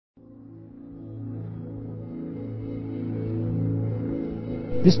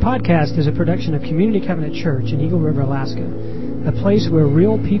This podcast is a production of Community Covenant Church in Eagle River, Alaska, a place where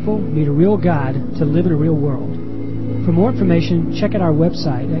real people meet a real God to live in a real world. For more information, check out our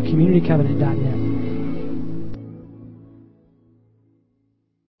website at communitycovenant.net.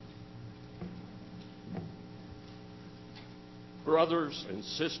 Brothers and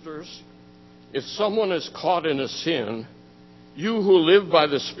sisters, if someone is caught in a sin, you who live by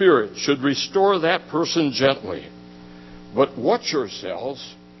the Spirit should restore that person gently. But watch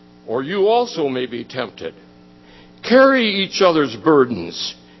yourselves, or you also may be tempted. Carry each other's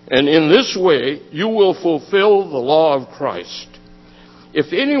burdens, and in this way you will fulfill the law of Christ.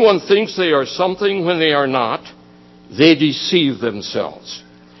 If anyone thinks they are something when they are not, they deceive themselves.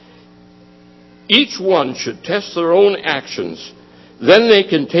 Each one should test their own actions. Then they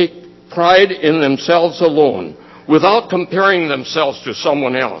can take pride in themselves alone, without comparing themselves to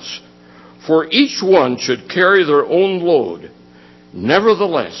someone else. For each one should carry their own load.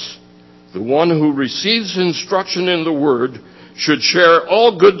 Nevertheless, the one who receives instruction in the Word should share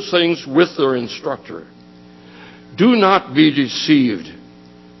all good things with their instructor. Do not be deceived.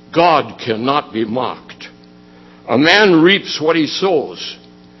 God cannot be mocked. A man reaps what he sows.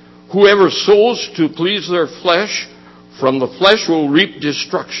 Whoever sows to please their flesh, from the flesh will reap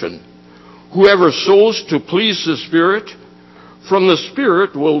destruction. Whoever sows to please the Spirit, from the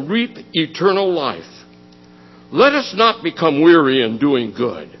Spirit will reap eternal life. Let us not become weary in doing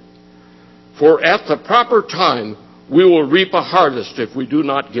good, for at the proper time we will reap a harvest if we do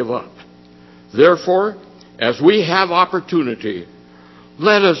not give up. Therefore, as we have opportunity,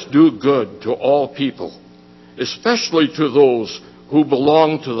 let us do good to all people, especially to those who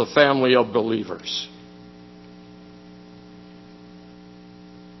belong to the family of believers.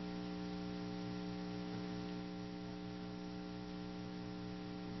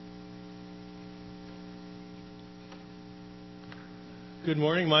 Good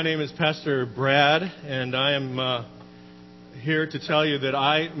morning. My name is Pastor Brad, and I am here to tell you that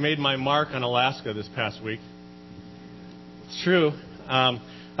I made my mark on Alaska this past week. It's true. I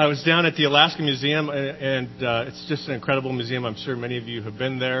was down at the Alaska Museum, and it's just an incredible museum. I'm sure many of you have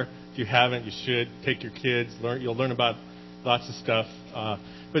been there. If you haven't, you should. Take your kids. You'll learn about lots of stuff.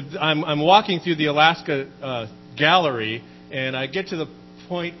 But I'm walking through the Alaska Gallery, and I get to the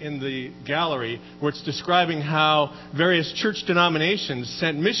point in the gallery where it's describing how various church denominations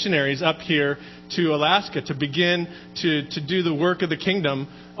sent missionaries up here to Alaska to begin to do the work of the kingdom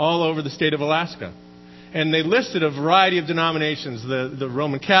all over the state of Alaska. And they listed a variety of denominations, the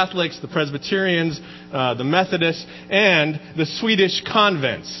Roman Catholics, the Presbyterians, the Methodists, and the Swedish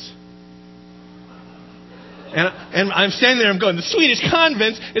convents. And I'm standing there, I'm going, the Swedish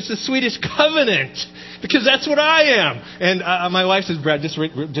convents, it's the Swedish covenant. Because that's what I am. And my wife says, Brad,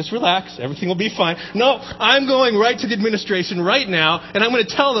 just relax. Everything will be fine. No, I'm going right to the administration right now, and I'm going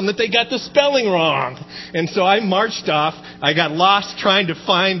to tell them that they got the spelling wrong. And so I marched off. I got lost trying to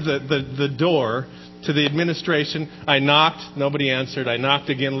find the door to the administration. I knocked. Nobody answered. I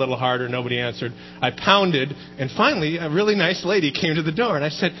knocked again a little harder. Nobody answered. I pounded. And finally, a really nice lady came to the door. And I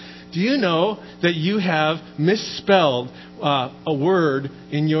said, do you know that you have misspelled a word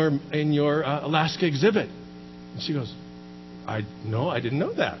in your Alaska exhibit? And she goes, No, I didn't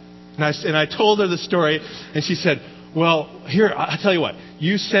know that. And I told her the story, and she said, well, here, I'll tell you what.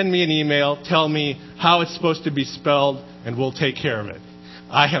 You send me an email, tell me how it's supposed to be spelled, and we'll take care of it.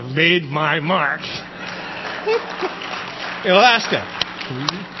 I have made my mark. In Alaska.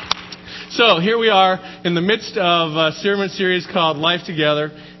 So here we are in the midst of a sermon series called Life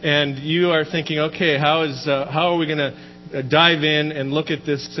Together, and you are thinking, okay, how are we going to dive in and look at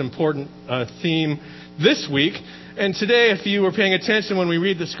this important theme this week? And today, if you were paying attention when we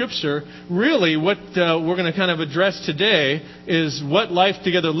read the scripture, really what we're going to kind of address today is what life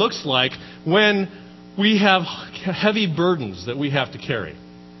together looks like when we have heavy burdens that we have to carry.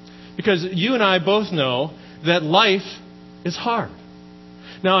 Because you and I both know that life is hard.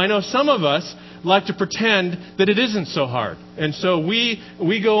 Now, I know some of us like to pretend that it isn't so hard. And so we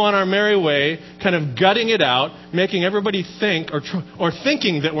go on our merry way, kind of gutting it out, making everybody think, or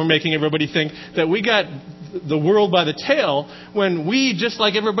thinking that we're making everybody think that we got the world by the tail, when we, just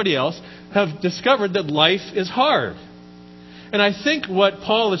like everybody else, have discovered that life is hard. And I think what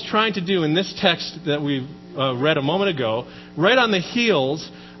Paul is trying to do in this text that we read a moment ago, right on the heels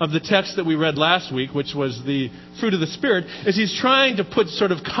of the text that we read last week, which was the fruit of the Spirit, is he's trying to put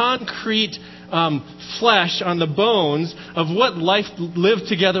sort of concrete flesh on the bones of what life lived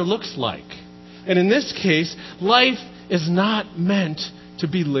together looks like. And in this case, life is not meant to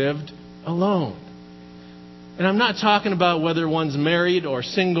be lived alone. And I'm not talking about whether one's married or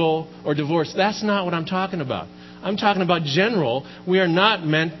single or divorced. That's not what I'm talking about. I'm talking about general. We are not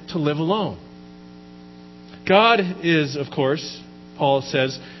meant to live alone. God is, of course, Paul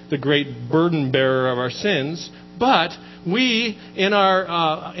says, the great burden bearer of our sins. But we, in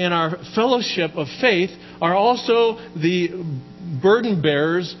our fellowship of faith, are also the burden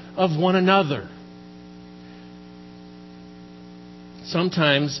bearers of one another.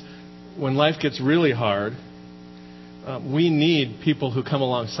 Sometimes, when life gets really hard, we need people who come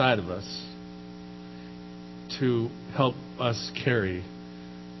alongside of us to help us carry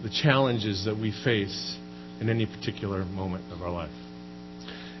the challenges that we face in any particular moment of our life.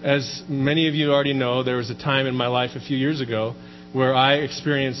 As many of you already know, there was a time in my life a few years ago where I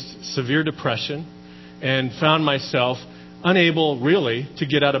experienced severe depression and found myself unable, really, to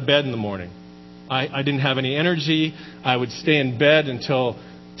get out of bed in the morning. I didn't have any energy. I would stay in bed until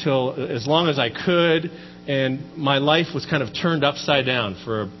as long as I could, and my life was kind of turned upside down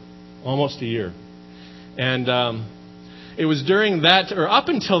for almost a year. And it was during that, or up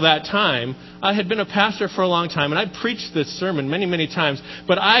until that time, I had been a pastor for a long time, and I'd preached this sermon many, many times,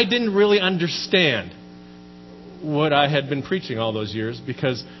 but I didn't really understand what I had been preaching all those years,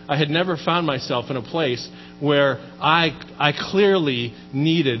 because I had never found myself in a place where I clearly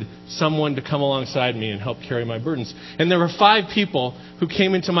needed someone to come alongside me and help carry my burdens. And there were 5 people who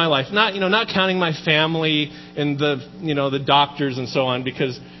came into my life, not counting my family and the doctors and so on,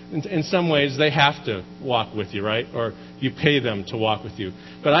 because in some ways they have to walk with you, right? Or you pay them to walk with you.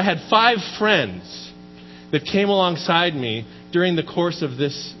 But I had 5 friends that came alongside me during the course of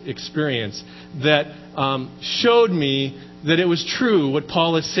this experience that showed me that it was true what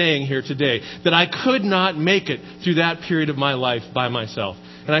Paul is saying here today, that I could not make it through that period of my life by myself.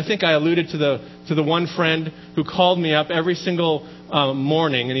 And I think I alluded to the one friend who called me up every single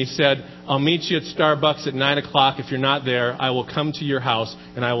morning, and he said, "I'll meet you at Starbucks at 9 o'clock. If you're not there, I will come to your house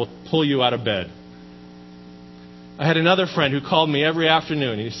and I will pull you out of bed." I had another friend who called me every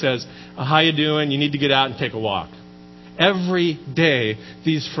afternoon. He says, "How you doing? You need to get out and take a walk." Every day,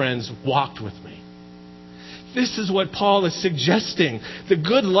 these friends walked with me. This is what Paul is suggesting. The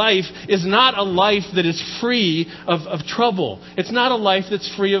good life is not a life that is free of trouble. It's not a life that's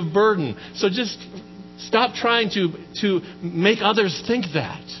free of burden. So just stop trying to make others think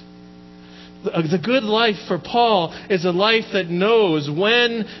that. The good life for Paul is a life that knows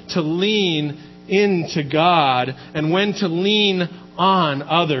when to lean into God and when to lean on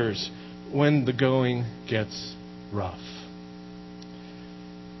others when the going gets rough.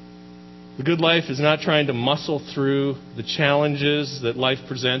 The good life is not trying to muscle through the challenges that life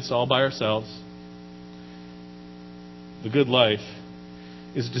presents all by ourselves. The good life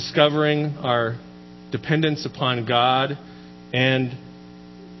is discovering our dependence upon God and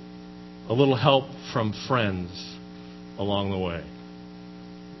a little help from friends along the way.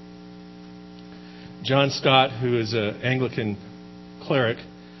 John Stott, who is an Anglican cleric,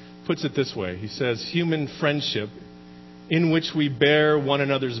 puts it this way. He says, "Human friendship in which we bear one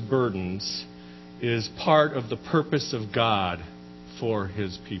another's burdens is part of the purpose of God for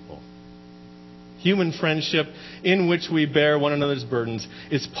His people." Human friendship in which we bear one another's burdens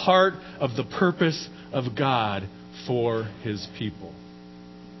is part of the purpose of God for His people.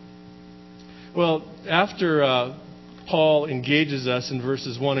 Well, after Paul engages us in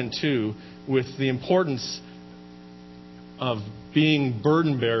verses 1 and 2 with the importance of being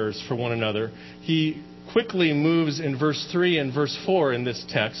burden bearers for one another, he quickly moves in verse 3 and verse 4 in this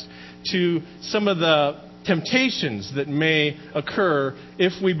text to some of the temptations that may occur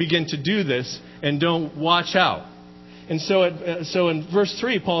if we begin to do this and don't watch out. And so in verse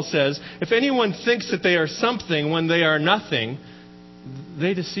 3, Paul says, "If anyone thinks that they are something when they are nothing,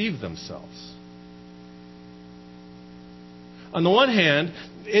 they deceive themselves." On the one hand,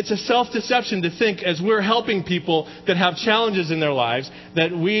 it's a self-deception to think, as we're helping people that have challenges in their lives,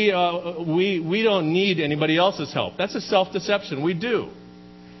 that we don't need anybody else's help. That's a self-deception. We do.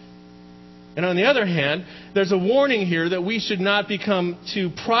 And on the other hand, there's a warning here that we should not become too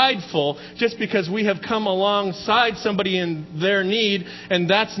prideful just because we have come alongside somebody in their need and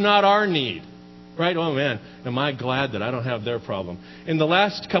that's not our need. Right? Oh man, am I glad that I don't have their problem. In the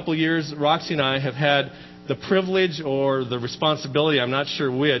last couple years, Roxy and I have had the privilege or the responsibility, I'm not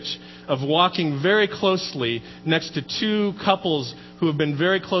sure which, of walking very closely next to 2 couples who have been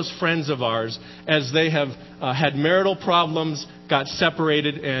very close friends of ours as they have had marital problems, got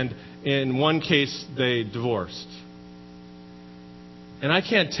separated, and in one case they divorced. And I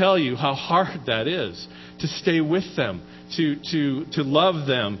can't tell you how hard that is to stay with them, to love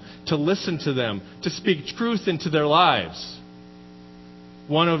them, to listen to them, to speak truth into their lives.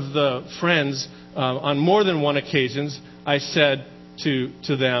 One of the friends on more than one occasions, I said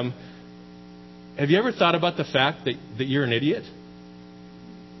to them, have you ever thought about the fact that you're an idiot?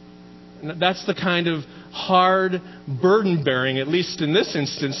 And that's the kind of hard burden bearing, at least in this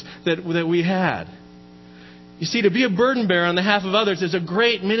instance, that we had. You see, to be a burden bearer on behalf of others is a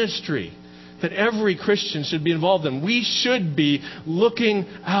great ministry that every Christian should be involved in. We should be looking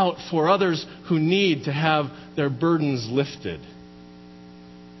out for others who need to have their burdens lifted.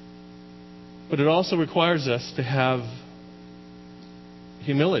 But it also requires us to have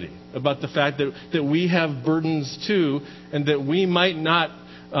humility about the fact that we have burdens too, and that we might not,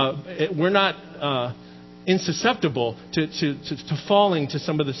 we're not insusceptible to falling to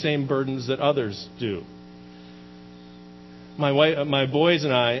some of the same burdens that others do. My boys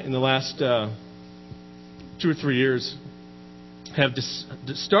and I, in the last 2 or 3 years, have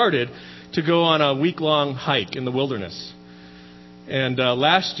started to go on a week-long hike in the wilderness. And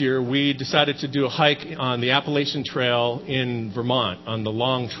last year, we decided to do a hike on the Appalachian Trail in Vermont, on the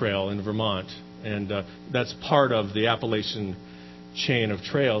Long Trail in Vermont. And that's part of the Appalachian chain of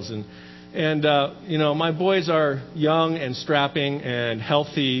trails. And my boys are young and strapping and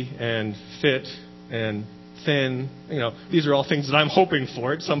healthy and fit and thin. These are all things that I'm hoping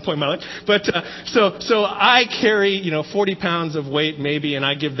for at some point in my life. But so I carry 40 pounds of weight maybe, and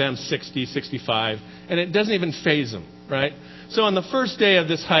I give them 60, 65, and it doesn't even faze them, right? So on the first day of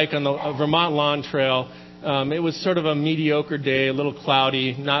this hike on the Vermont Lawn Trail, it was sort of a mediocre day, a little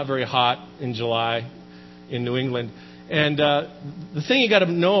cloudy, not very hot in July in New England. And the thing you got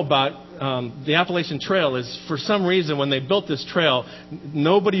to know about the Appalachian Trail is, for some reason, when they built this trail,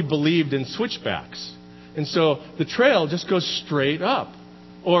 nobody believed in switchbacks. And so the trail just goes straight up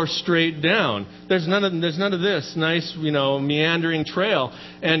or straight down. There's none of this nice, meandering trail.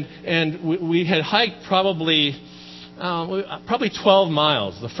 And we had hiked probably 12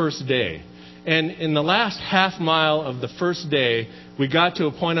 miles the first day. And in the last half mile of the first day, we got to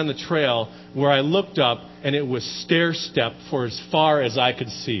a point on the trail where I looked up and it was stair-step for as far as I could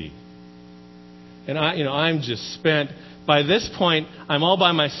see. And I'm just spent. By this point, I'm all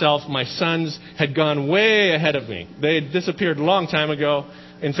by myself. My sons had gone way ahead of me. They had disappeared a long time ago.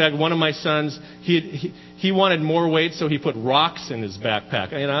 In fact, one of my sons, he wanted more weight, so he put rocks in his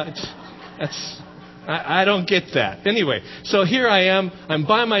backpack. I don't get that. Anyway, so here I am. I'm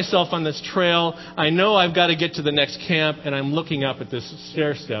by myself on this trail. I know I've got to get to the next camp, and I'm looking up at this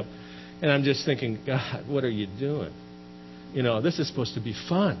stair step, and I'm just thinking, God, what are you doing? This is supposed to be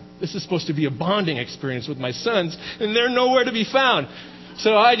fun. This is supposed to be a bonding experience with my sons, and they're nowhere to be found.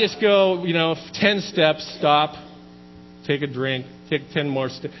 So I just go, 10 steps, stop, take a drink, take 10 more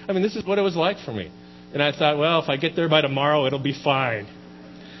steps. This is what it was like for me. And I thought, well, if I get there by tomorrow, it'll be fine.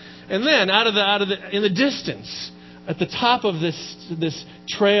 And then in the distance, at the top of this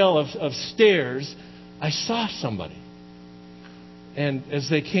trail of stairs, I saw somebody. And as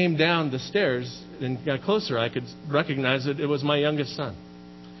they came down the stairs and got closer, I could recognize that it was my youngest son.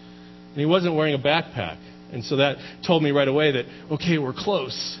 And he wasn't wearing a backpack. And so that told me right away that, okay, we're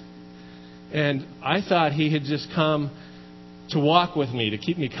close. And I thought he had just come to walk with me, to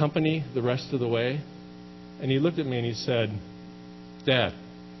keep me company the rest of the way. And he looked at me and he said, Dad,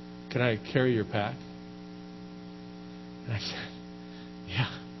 can I carry your pack? And I said, yeah.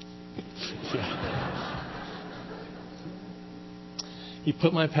 He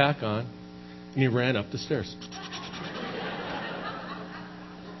put my pack on, and he ran up the stairs.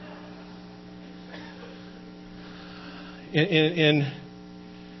 In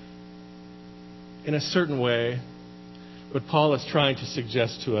a certain way, what Paul is trying to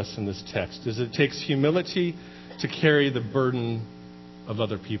suggest to us in this text is it takes humility to carry the burden of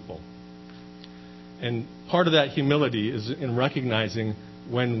other people. And part of that humility is in recognizing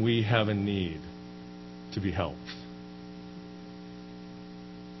when we have a need to be helped.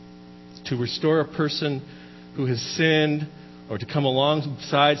 To restore a person who has sinned, or to come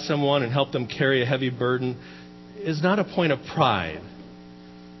alongside someone and help them carry a heavy burden, is not a point of pride.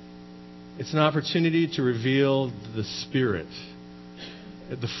 It's an opportunity to reveal the Spirit,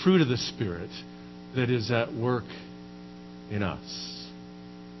 the fruit of the Spirit that is at work in us.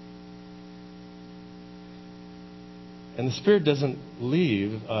 And the Spirit doesn't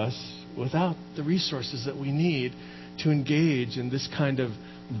leave us without the resources that we need to engage in this kind of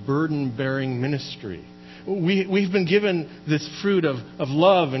burden-bearing ministry. We've been given this fruit of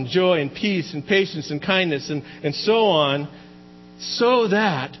love and joy and peace and patience and kindness and so on, so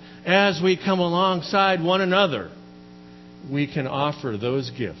that as we come alongside one another, we can offer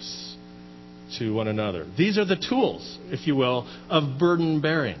those gifts to one another. These are the tools, if you will, of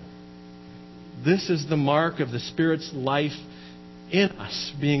burden-bearing. This is the mark of the Spirit's life in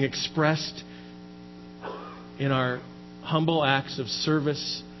us being expressed in our humble acts of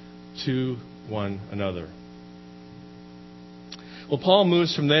service to one another. Well, Paul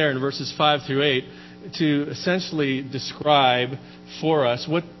moves from there in verses 5 through 8 to essentially describe for us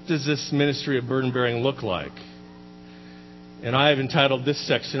what does this ministry of burden bearing look like. And I have entitled this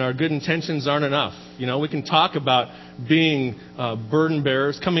section, Our Good Intentions Aren't Enough. We can talk about being burden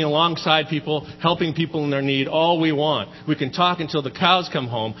bearers, coming alongside people, helping people in their need, all we want. We can talk until the cows come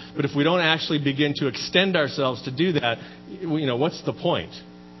home, but if we don't actually begin to extend ourselves to do that, what's the point?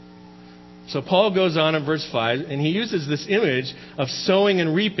 So Paul goes on in verse 5, and he uses this image of sowing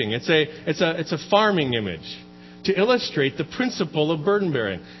and reaping. It's a farming image to illustrate the principle of burden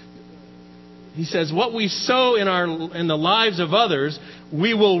bearing. He says, what we sow in the lives of others,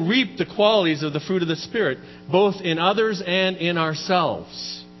 we will reap the qualities of the fruit of the Spirit, both in others and in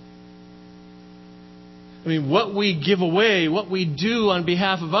ourselves. What we give away, what we do on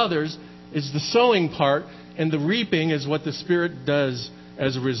behalf of others is the sowing part, and the reaping is what the Spirit does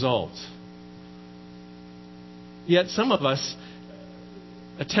as a result. Yet some of us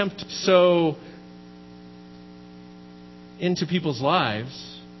attempt to sow into people's lives,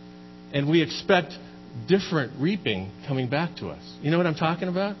 and we expect different reaping coming back to us. You know what I'm talking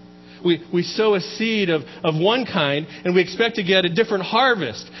about? We sow a seed of one kind, and we expect to get a different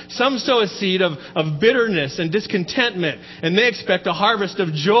harvest. Some sow a seed of bitterness and discontentment, and they expect a harvest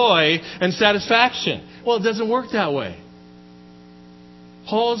of joy and satisfaction. Well, it doesn't work that way.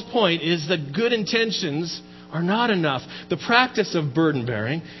 Paul's point is that good intentions are not enough. The practice of burden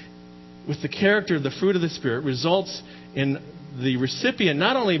bearing with the character of the fruit of the Spirit results in the recipient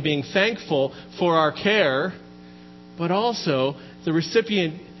not only being thankful for our care, but also the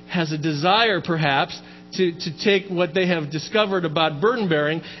recipient has a desire perhaps to take what they have discovered about burden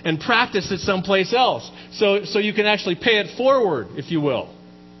bearing and practice it someplace else. So you can actually pay it forward, if you will.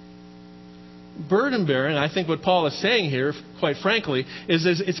 Burden bearing, I think what Paul is saying here, quite frankly, is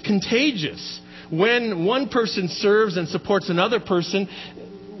it's contagious. When one person serves and supports another person,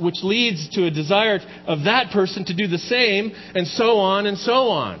 which leads to a desire of that person to do the same, and so on and so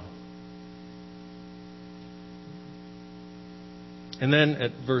on. And then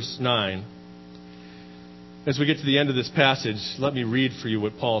at verse 9, as we get to the end of this passage, let me read for you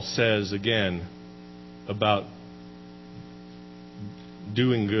what Paul says again about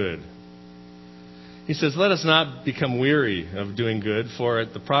doing good. He says, "Let us not become weary of doing good, for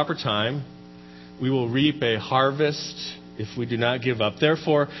at the proper time we will reap a harvest if we do not give up.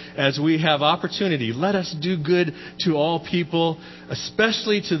 Therefore, as we have opportunity, let us do good to all people,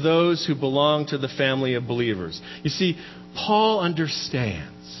 especially to those who belong to the family of believers." You see, Paul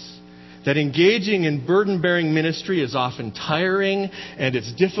understands that engaging in burden-bearing ministry is often tiring, and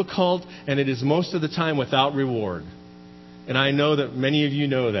it's difficult, and it is most of the time without reward. And I know that many of you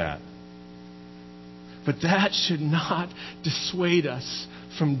know that. But that should not dissuade us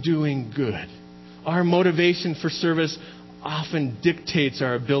from doing good. Our motivation for service often dictates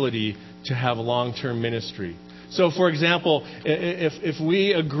our ability to have long-term ministry. So, for example, if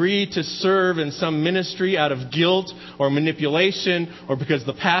we agree to serve in some ministry out of guilt or manipulation or because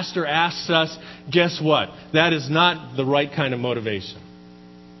the pastor asks us, guess what? That is not the right kind of motivation.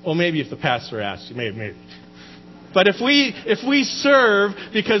 Well, maybe if the pastor asks you, maybe. But if we serve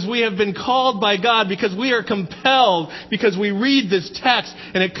because we have been called by God, because we are compelled, because we read this text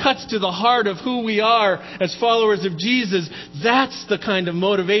and it cuts to the heart of who we are as followers of Jesus, that's the kind of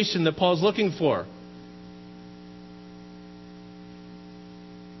motivation that Paul's looking for.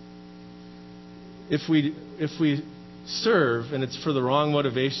 If we serve and it's for the wrong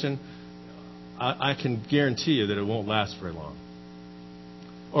motivation, I can guarantee you that it won't last very long.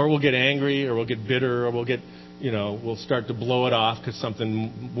 Or we'll get angry, or we'll get bitter, or we'll start to blow it off because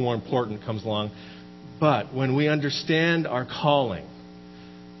something more important comes along. But when we understand our calling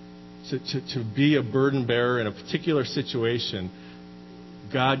to be a burden bearer in a particular situation,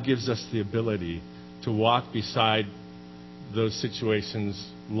 God gives us the ability to walk beside those situations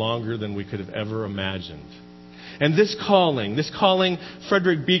longer than we could have ever imagined. And this calling,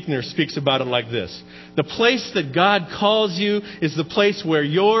 Frederick Buechner speaks about it like this: the place that God calls you is the place where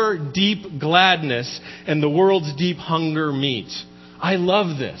your deep gladness and the world's deep hunger meet. I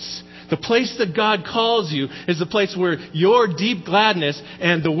love this. The place that God calls you is the place where your deep gladness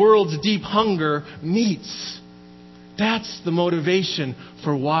and the world's deep hunger meets. That's the motivation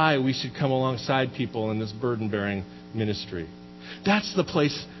for why we should come alongside people in this burden-bearing ministry. That's the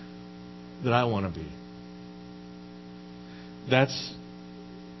place that I want to be. That's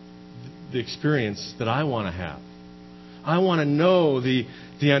the experience that I want to have. I want to know the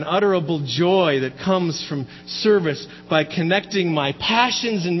unutterable joy that comes from service by connecting my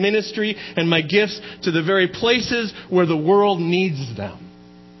passions in ministry and my gifts to the very places where the world needs them.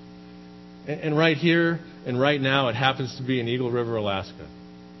 And right here and right now, it happens to be in Eagle River, Alaska.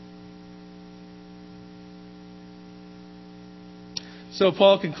 So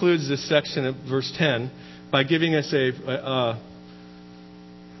Paul concludes this section of verse 10 by giving us a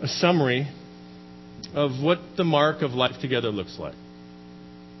summary of what the mark of life together looks like.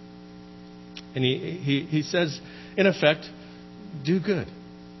 And he says, in effect, do good.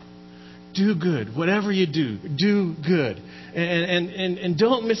 Do good. Whatever you do good. And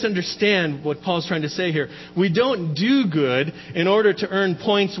don't misunderstand what Paul's trying to say here. We don't do good in order to earn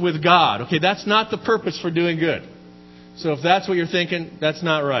points with God. Okay, that's not the purpose for doing good. So if that's what you're thinking, that's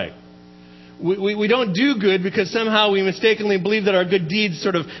not right. We don't do good because somehow we mistakenly believe that our good deeds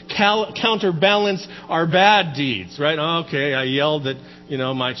sort of counterbalance our bad deeds, right? Okay, I yelled at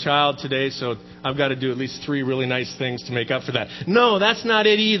my child today, so I've got to do at least 3 really nice things to make up for that. No, that's not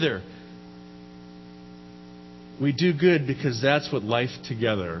it either. We do good because that's what life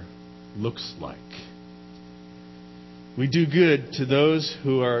together looks like. We do good to those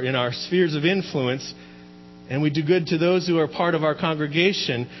who are in our spheres of influence, and we do good to those who are part of our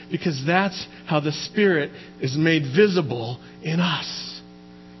congregation because that's how the Spirit is made visible in us.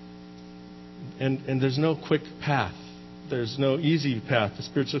 And there's no quick path. There's no easy path to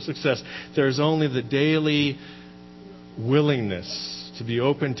spiritual success. There's only the daily willingness to be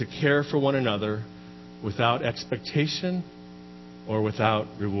open to care for one another without expectation or without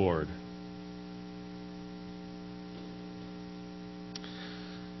reward.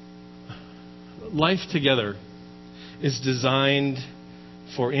 Life together is designed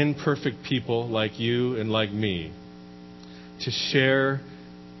for imperfect people like you and like me to share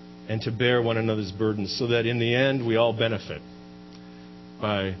and to bear one another's burdens so that in the end we all benefit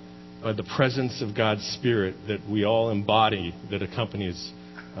by the presence of God's Spirit that we all embody, that accompanies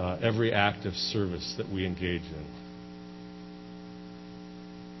every act of service that we engage in.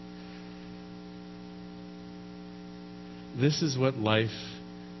 This is what life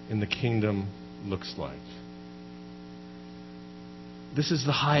in the kingdom looks like. This is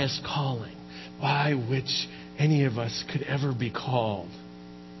the highest calling by which any of us could ever be called.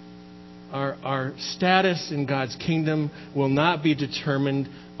 Our status in God's kingdom will not be determined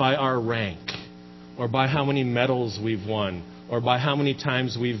by our rank or by how many medals we've won or by how many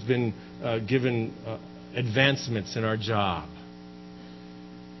times we've been given advancements in our job.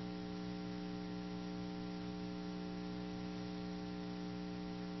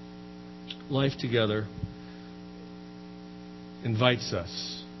 Life together invites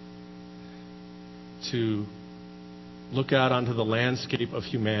us to look out onto the landscape of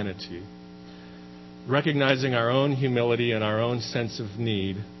humanity, recognizing our own humility and our own sense of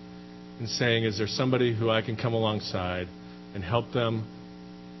need, and saying, is there somebody who I can come alongside and help them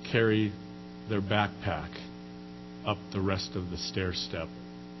carry their backpack up the rest of the stair step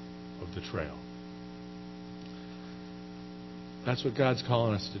of the trail? That's what God's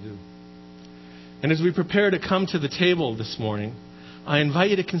calling us to do. And as we prepare to come to the table this morning, I invite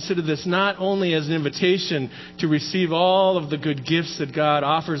you to consider this not only as an invitation to receive all of the good gifts that God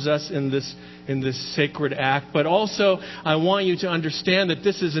offers us in this sacred act, but also I want you to understand that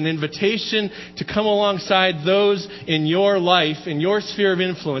this is an invitation to come alongside those in your life, in your sphere of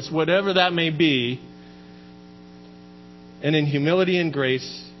influence, whatever that may be, and in humility and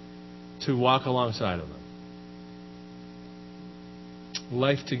grace to walk alongside of them.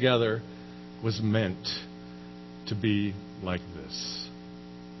 Life together was meant to be like this.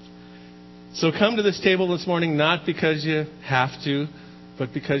 So come to this table this morning not because you have to,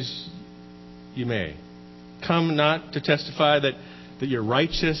 but because you may. Come not to testify that you're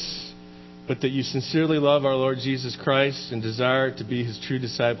righteous, but that you sincerely love our Lord Jesus Christ and desire to be His true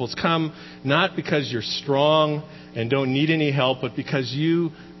disciples. Come not because you're strong and don't need any help, but because you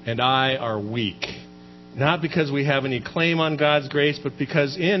and I are weak. Not because we have any claim on God's grace, but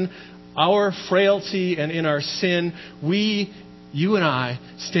because in our frailty and in our sin, you and I,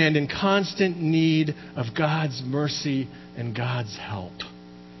 stand in constant need of God's mercy and God's help.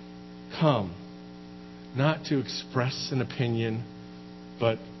 Come, not to express an opinion,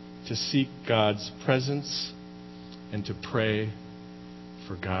 but to seek God's presence and to pray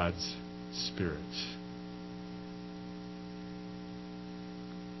for God's Spirit.